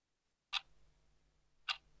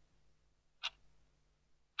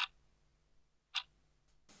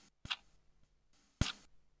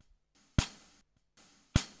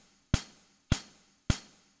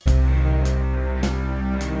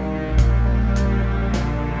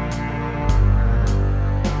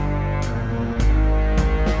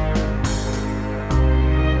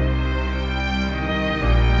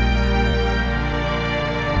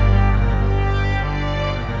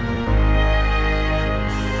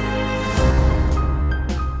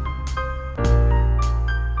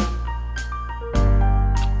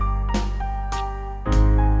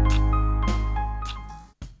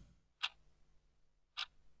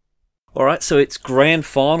right, so it's grand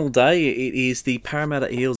final day. It is the Parramatta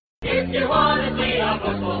Eels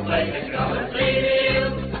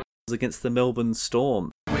against the Melbourne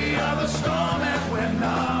Storm. We are the Storm and we're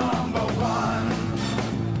number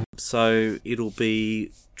one. So it'll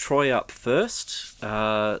be Troy up first.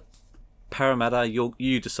 Parramatta,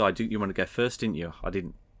 you decide. You want to go first, didn't you? I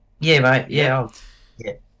didn't. Yeah, mate. Yeah.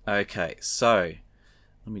 Okay, so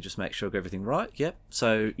let me just make sure I got everything right. Yep.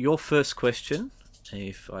 So your first question,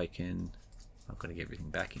 if I can, I've got to get everything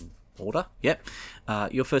back in order. Yep.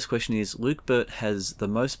 Your first question is: Luke Burt has the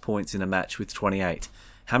most points in a match with 28.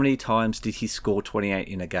 How many times did he score 28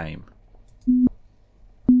 in a game?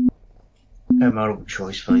 No multiple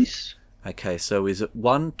choice, please. Okay, so is it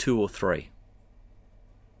 1, 2, or 3?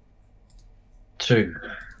 2.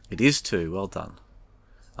 It is 2. Well done.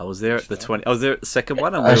 I was there at the 20. I was there at the second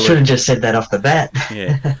one. And I should have just said that off the bat.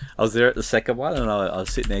 Yeah, I was there at the second one, and I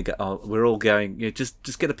was sitting there. We're all going, yeah,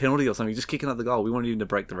 just get a penalty or something. Just kick another goal. We wanted him to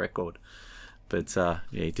break the record, but yeah,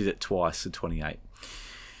 he did it twice at 28.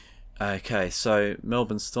 Okay, so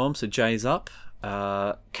Melbourne Storm. So Jay's up.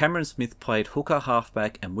 Cameron Smith played hooker,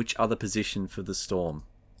 halfback, and which other position for the Storm?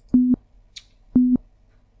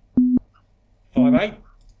 5'8".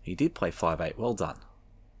 He did play 5'8". Well done.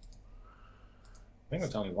 I think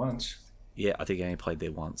it's only once. Yeah, I think he only played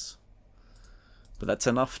there once. But that's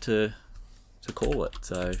enough to call it.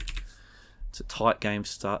 So it's a tight game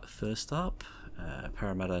start first up.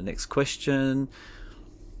 Parramatta, next question.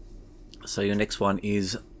 So your next one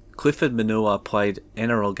is: Clifford Manua played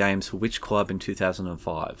NRL games for which club in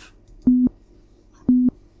 2005?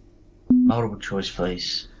 Multiple choice,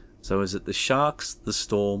 please. So is it the Sharks, the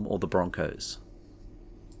Storm, or the Broncos?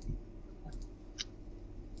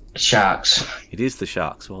 Sharks. It is the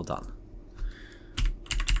Sharks. Well done.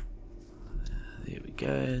 There we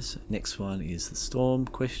go. So next one is the Storm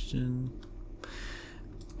question.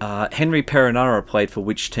 Henry Perinara played for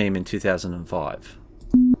which team in 2005?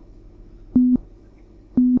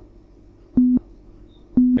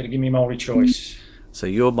 Better give me multi choice. So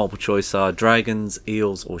your multiple choice are Dragons,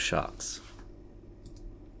 Eels, or Sharks?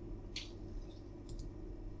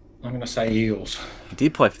 I'm going to say Eels. He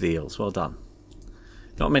did play for the Eels. Well done.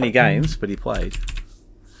 Not many games, but he played.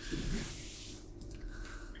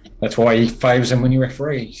 That's why he favours them when he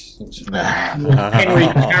referees. Henry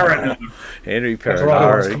Perinara. Henry That's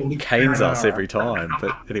right, Perinara canes us every time.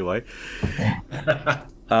 But anyway.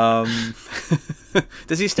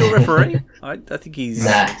 Does he still referee? I think he's.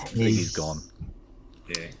 Nah, I think he's gone.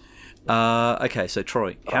 Yeah. Okay, so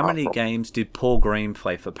Troy, how many games did Paul Green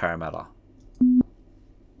play for Parramatta?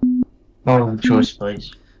 Multiple choice,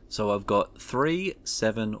 please. So I've got 3,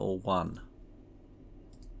 7, or 1.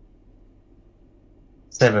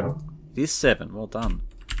 7. It is 7. Well done.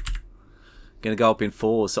 Going to go up in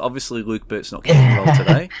 4. So obviously Luke Burt's not kicking well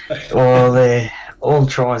today. Well, they're all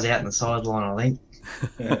tries out in the sideline, I think.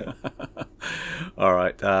 Yeah. All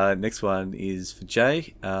right. Next one is for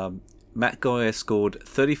Jay. Matt Goyer scored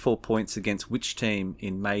 34 points against which team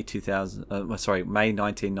in May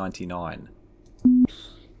 1999?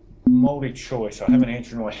 Multi choice. I have an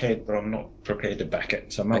answer in my head, but I'm not prepared to back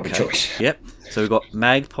it. So multi choice. Yep. So we've got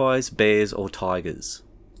Magpies, Bears, or Tigers.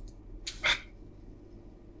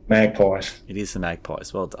 Magpies. It is the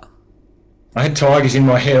Magpies. Well done. I had Tigers in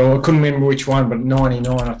my head. I couldn't remember which one, but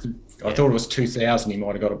 99. I thought it was 2000. He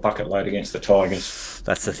might have got a bucket load against the Tigers.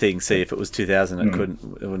 That's the thing. See, if it was 2000, it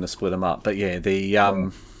wouldn't have split them up. But yeah,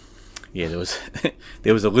 there was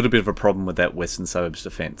there was a little bit of a problem with that Western Suburbs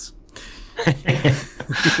defence.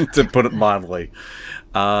 To put it mildly.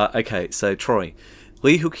 Okay, so Troy,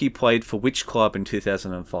 Lee Hookey played for which club in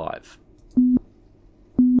 2005?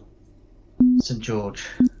 St George.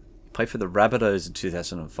 Played for the Rabbitohs in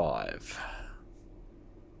 2005.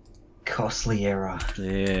 Costly error.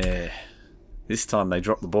 Yeah. This time they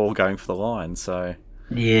dropped the ball going for the line, so...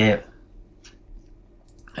 Yeah.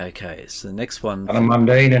 Okay, so the next one... And I'm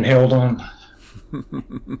mundane and held on.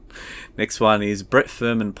 Next one is Brett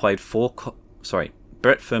Furman played 4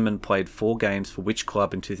 games for which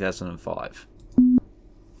club in 2005?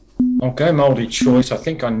 I'll go multi choice. I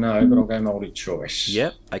think I know, but I'll go multi choice.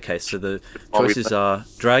 Yep. Okay, so the choices are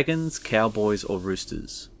Dragons, Cowboys, or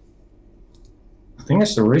Roosters. I think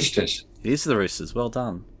it's the Roosters. It is the Roosters. Well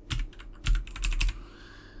done.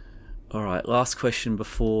 All right, last question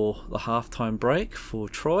before the halftime break for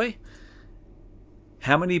Troy.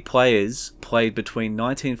 How many players played between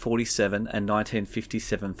 1947 and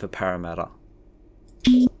 1957 for Parramatta?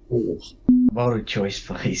 Multiple choice,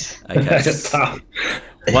 please. Okay. That's tough.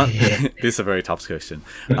 This is a very tough question.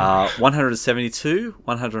 172,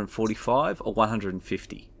 145, or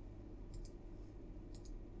 150?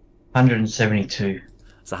 172.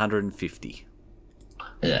 It's 150.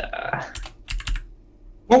 Yeah.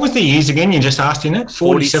 What was the years again? You just asked in it.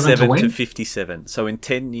 47 to win. 57. So in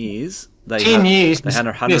 10 years, they 10 years. They had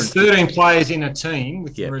 100. There's 13 players in a team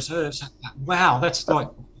with Yep. reserves. Wow, that's like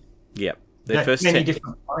Yep. Their that first many 10.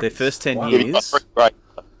 different Their players. first 10 Wow. years.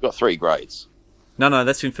 You've got 3 grades. No,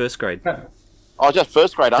 that's in first grade. Oh, just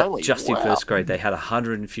first grade only. Just in Wow. first grade, they had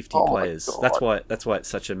 150 Oh my players. God. That's why it's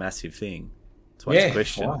such a massive thing. That's why it's a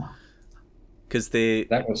question. Wow. Because their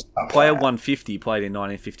That was tough. player 150 played in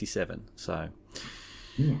 1957. So,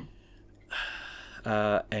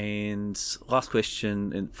 and last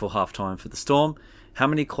question for halftime for the Storm: how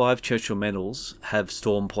many Clive Churchill medals have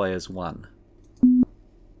Storm players won?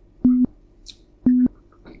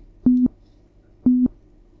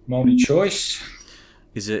 Multi-choice.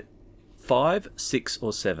 Is it 5, 6,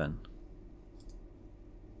 or 7?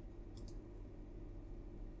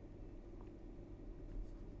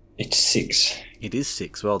 It's 6. It is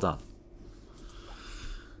 6. Well done.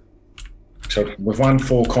 So we've won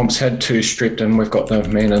 4 comps, had 2 stripped, and we've got the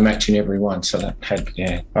man of the match in every one. So that had,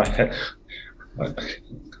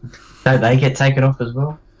 Don't they get taken off as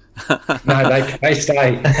well? no, they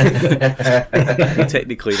stay.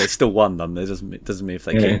 Technically, they still won them. It doesn't mean if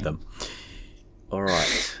they Yeah. keep them. All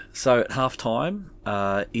right. So at half time,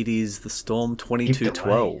 it is the Storm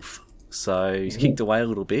 22-12. So he's kicked away a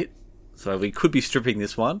little bit. So we could be stripping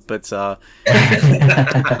this one, but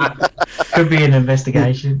Could be an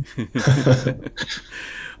investigation.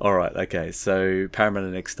 all right. Okay. So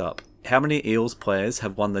Parramatta next up. How many Eels players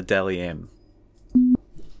have won the Dally M?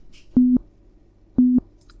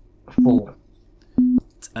 4.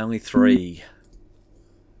 It's only 3.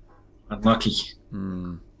 Unlucky.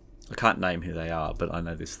 I can't name who they are, but I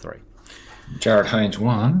know there's 3. Jared Haynes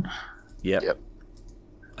won. Yep. Yep.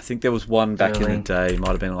 I think there was one back in Sterling. the day.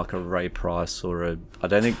 Might have been like a Ray Price or a. I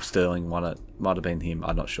don't think Sterling won it. Might have been him.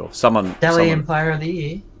 I'm not sure. Someone. Player of the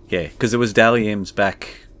Year. Yeah, because there was Dally M's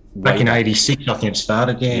back. Back way in '86, I think it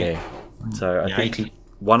started. Yeah. Yeah. So I Yeah, think 80.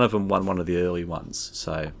 one of them won one of the early ones.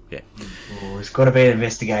 So yeah. Oh, there's got to be an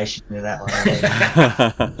investigation into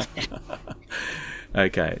that one.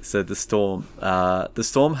 Okay, so the Storm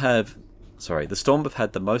have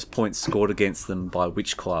had the most points scored against them by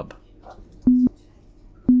which club?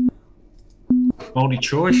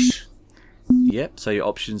 Multi-choice. Yep. So your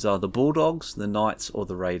options are the Bulldogs, the Knights, or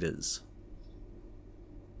the Raiders.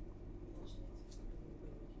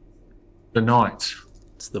 The Knights.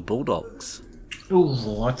 It's the Bulldogs.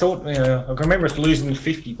 Ooh, I thought. I remember us losing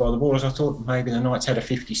 50 by the Bulldogs. I thought maybe the Knights had a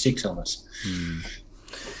 56 on us.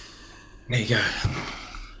 There you go.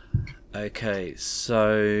 Okay,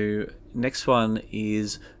 so next one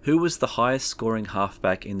is who was the highest scoring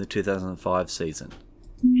halfback in the 2005 season?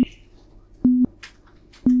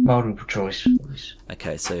 Multiple choice, please.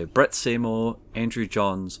 Okay, so Brett Seymour, Andrew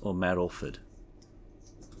Johns, or Matt Alford?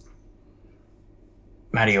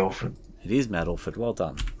 Matty Alford. It is Matt Alford. Well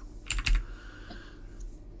done.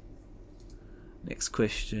 Next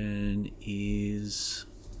question is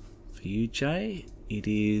for you, Jay. It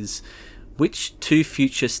is which 2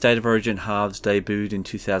 future State of Origin halves debuted in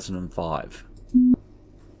 2005?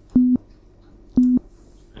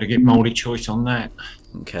 Gotta get multi-choice on that.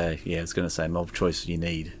 Okay, yeah, I was going to say multiple choice you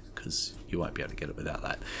need because you won't be able to get it without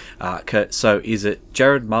that. Okay, so is it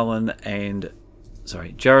Jared Mullen and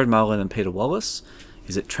Peter Wallace?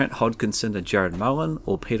 Is it Trent Hodkinson and Jared Mullen,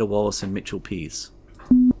 or Peter Wallace and Mitchell Pearce?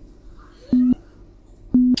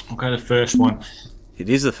 I'll go the first one. It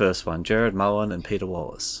is the first one, Jared Mullen and Peter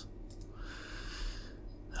Wallace.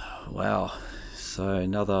 Wow. So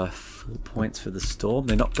another 4 points for the Storm.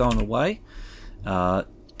 They're not going away.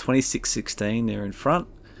 26-16, they're in front.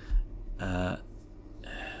 Let's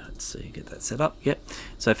see, get that set up. Yep.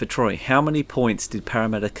 So for Troy, how many points did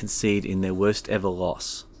Parramatta concede in their worst ever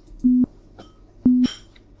loss?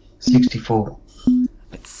 64.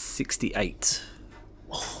 It's 68.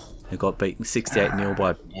 They got beaten 68-0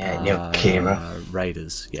 by Neil Kira.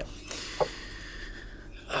 Raiders. Yep.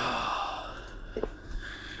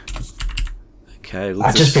 Okay.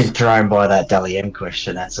 I've just been thrown by that Dally M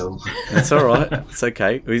question, that's all. That's all right. It's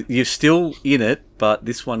okay. You're still in it, but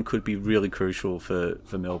this one could be really crucial for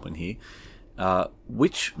Melbourne here.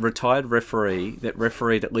 Which retired referee that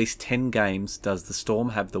refereed at least 10 games does the Storm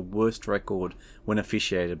have the worst record when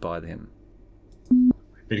officiated by them?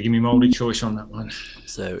 Better give me multi-choice on that one.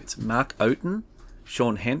 So it's Mark Oaten,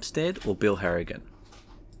 Sean Hampstead, or Bill Harrigan?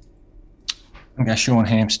 I'll go Sean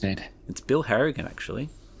Hampstead. It's Bill Harrigan, actually.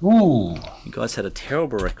 Ooh. You guys had a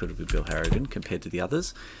terrible record with Bill Harrigan compared to the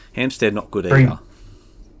others. Hampstead, not good Bring- either.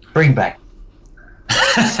 Bring back.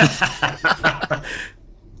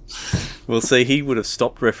 Well, see, he would have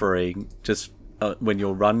stopped refereeing just when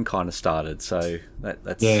your run kind of started. So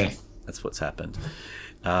that's what's happened.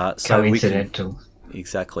 So coincidental.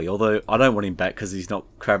 Exactly. Although I don't want him back because he's not.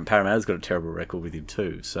 Parramatta's got a terrible record with him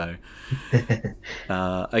too. So,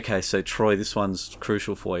 okay. So Troy, this one's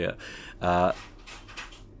crucial for you.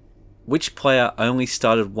 Which player only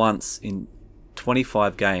started once in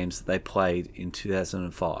 25 games that they played in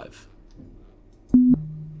 2005?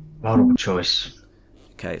 Multiple choice.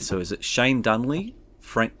 Okay. So is it Shane Dunley,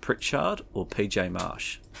 Frank Pritchard, or PJ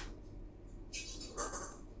Marsh?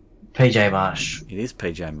 PJ Marsh. It is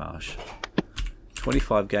PJ Marsh.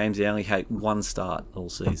 25 games, he only had one start all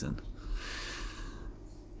season.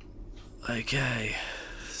 Okay,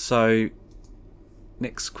 so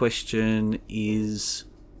next question is,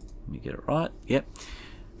 let me get it right. Yep.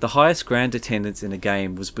 The highest ground attendance in a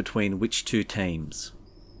game was between which two teams?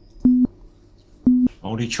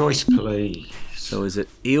 Multi-choice, please. So is it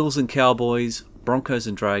Eels and Cowboys, Broncos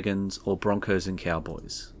and Dragons, or Broncos and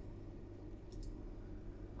Cowboys?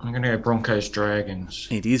 I'm going to go Broncos Dragons.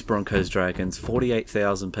 It is Broncos Dragons.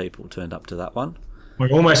 48,000 people turned up to that one. We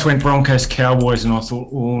almost went Broncos Cowboys, and I thought,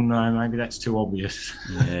 oh no, maybe that's too obvious.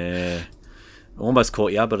 Yeah. Almost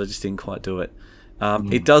caught you, but I just didn't quite do it.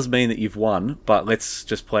 It does mean that you've won, but let's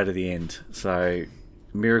just play to the end. So,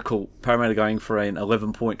 miracle, Parramatta going for an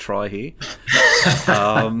 11-point try here.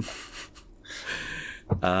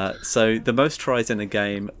 So, the most tries in a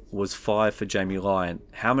game was 5 for Jamie Lyon.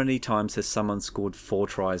 How many times has someone scored 4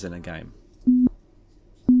 tries in a game?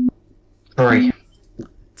 3.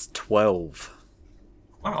 It's 12.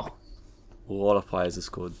 Wow. A lot of players have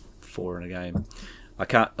scored 4 in a game.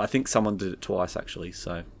 I think someone did it twice, actually,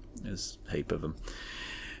 so there's a heap of them.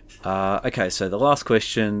 Okay, so the last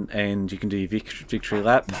question, and you can do your victory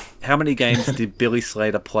lap. How many games did Billy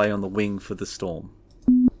Slater play on the wing for the Storm?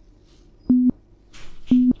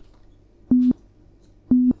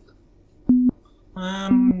 I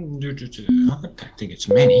don't think it's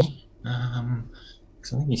many.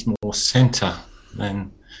 'Cause I think he's more centre than.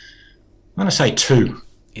 I'm going to say 2.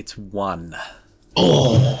 It's 1.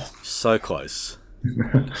 Oh, So close.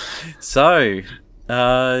 So,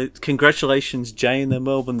 congratulations, Jay and the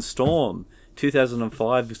Melbourne Storm.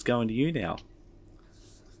 2005 is going to you now.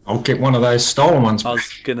 I'll get one of those stolen ones. I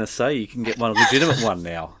was going to say, you can get one, a legitimate one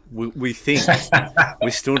now. We think. We're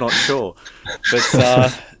still not sure.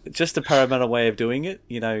 But just a Parramatta way of doing it.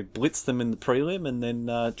 You know, blitz them in the prelim, and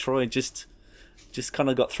then Troy just kind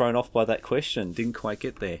of got thrown off by that question. Didn't quite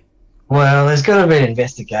get there. Well, there's got to be an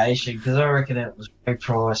investigation because I reckon it was Ray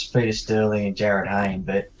Price, Peter Sterling, and Jared Hayne.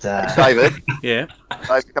 But David, Yeah,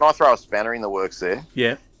 David, can I throw a spanner in the works there?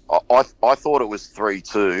 yeah. I thought it was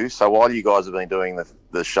 3-2. So while you guys have been doing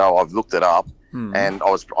the show, I've looked it up, and I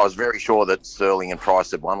was very sure that Sterling and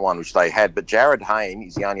Price had won one, which they had. But Jared Hayne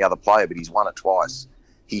is the only other player, but he's won it twice.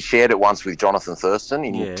 He shared it once with Jonathan Thurston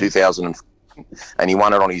in 2004, and he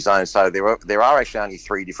won it on his own. So there are actually only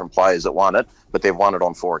 3 different players that won it, but they've won it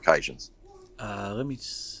on 4 occasions. Let me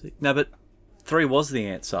see. No, but 3 was the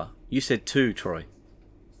answer. You said 2, Troy.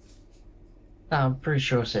 I'm pretty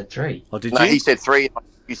sure I said 3. Or did No, you? he said 3.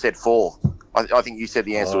 You said 4. I think you said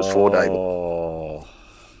the answer was 4, David. Oh,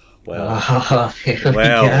 well. Here we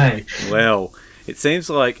go. Well, it seems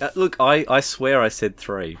like... look, I swear I said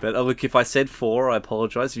 3. But look, if I said 4, I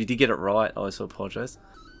apologise. If you did get it right, I also apologise.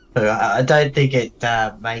 I don't think it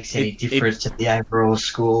makes any difference to the overall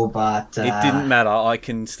score, but... It didn't matter. I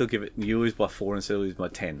can still give it... You lose by 4 and still lose by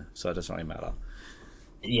 10, so it doesn't really matter.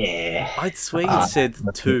 Yeah. I swear you said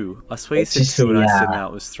 2. I swear you said 2 and I said no,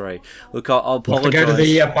 it was 3. Look, I'll we'll have to apologise. go to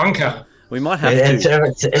the bunker. We might have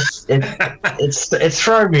to. It's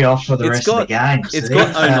thrown me off for the rest of the game. It's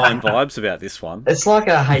got 09 vibes about this one. It's like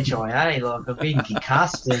a HIA, like I've been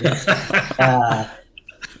concussed and I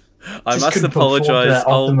just must couldn't perform to apologise. that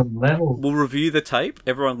optimum level. We'll review the tape.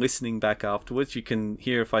 Everyone listening back afterwards, you can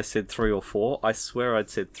hear if I said 3 or 4. I swear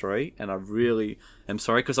I'd said 3, and I really am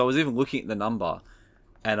sorry because I was even looking at the number,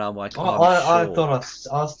 and I'm like, I sure.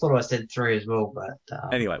 thought I said 3 as well, but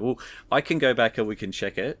Anyway, well, I can go back and we can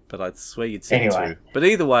check it, but I swear you'd said Anyway. 2. But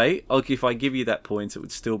either way, if I give you that points, it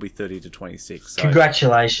would still be 30-26. So.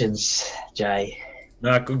 congratulations, Jay.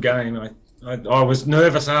 No, good game. I was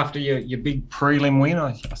nervous after your big prelim win.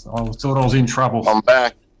 I thought I was in trouble. I'm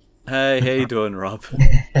back. Hey, how you doing, Rob?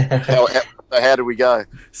 How did we go?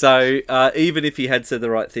 So even if he had said the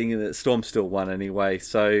right thing, the Storm still won anyway.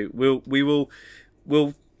 So we'll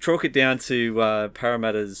chalk it down to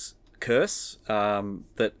Parramatta's curse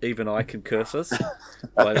that even I can curse us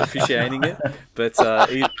by officiating it. But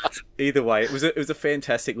either way, it was a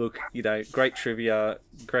fantastic look. Great trivia,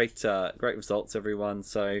 great results, everyone.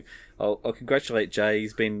 So I'll congratulate Jay.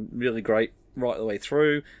 He's been really great right the way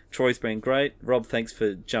through. Troy's been great. Rob, thanks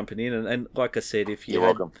for jumping in. And like I said, You're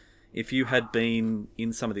welcome. If you had been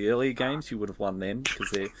in some of the earlier games, you would have won them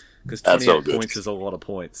because 28 points is a lot of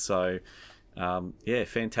points. So,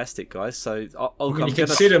 fantastic, guys. So when you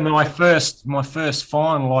consider my first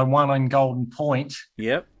final, I won in Golden Point.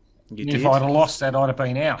 Yep, you did. If I'd have lost that, I'd have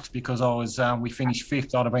been out because I was. We finished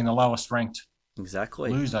 5th. I'd have been the lowest ranked.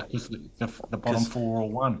 Exactly. Loser because the bottom 4 all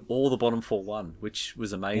won. All the bottom 4 won, which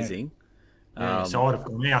was amazing. So I'd have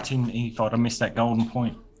gone out if I'd have missed that Golden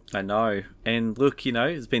Point. I know. And look,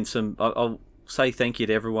 there's been some... I'll say thank you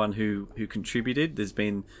to everyone who contributed. There's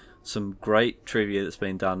been some great trivia that's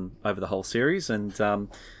been done over the whole series. And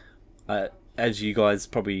as you guys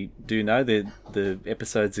probably do know, the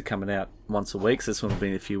episodes are coming out once a week. So this one will be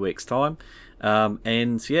in a few weeks' time.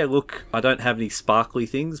 Look, I don't have any sparkly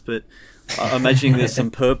things, but I'm imagining there's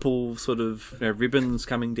some purple sort of ribbons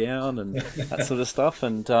coming down and that sort of stuff.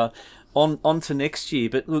 And on to next year.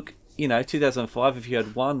 But look... 2005, if you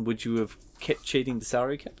had won, would you have kept cheating the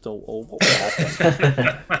salary cap, or what would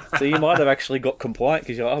happen? So you might have actually got compliant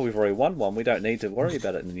because you're we've already won one. We don't need to worry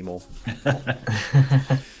about it anymore.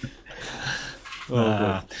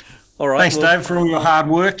 All right. Thanks, Dave, for all your hard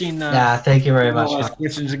work in. Thank you very much. All those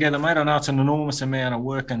questions together, mate. I know it's an enormous amount of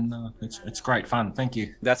work, and it's great fun. Thank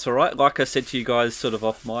you. That's all right. Like I said to you guys, sort of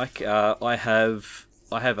off mic, I have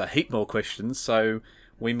a heap more questions, so.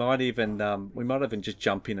 We might even just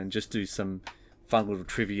jump in and just do some fun little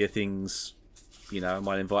trivia things. I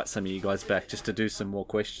might invite some of you guys back just to do some more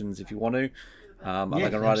questions if you want to. I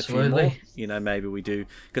can write absolutely. a few more. Maybe we do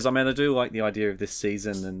because I do like the idea of this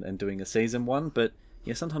season and doing a season one. But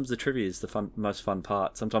sometimes the trivia is the most fun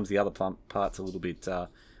part. Sometimes the other part's a little bit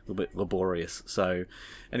laborious. So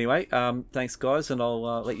anyway, thanks guys, and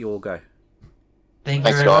I'll let you all go. Thank you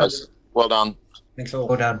Thanks, very much. guys. Well done. Thanks all.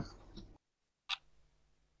 Well done.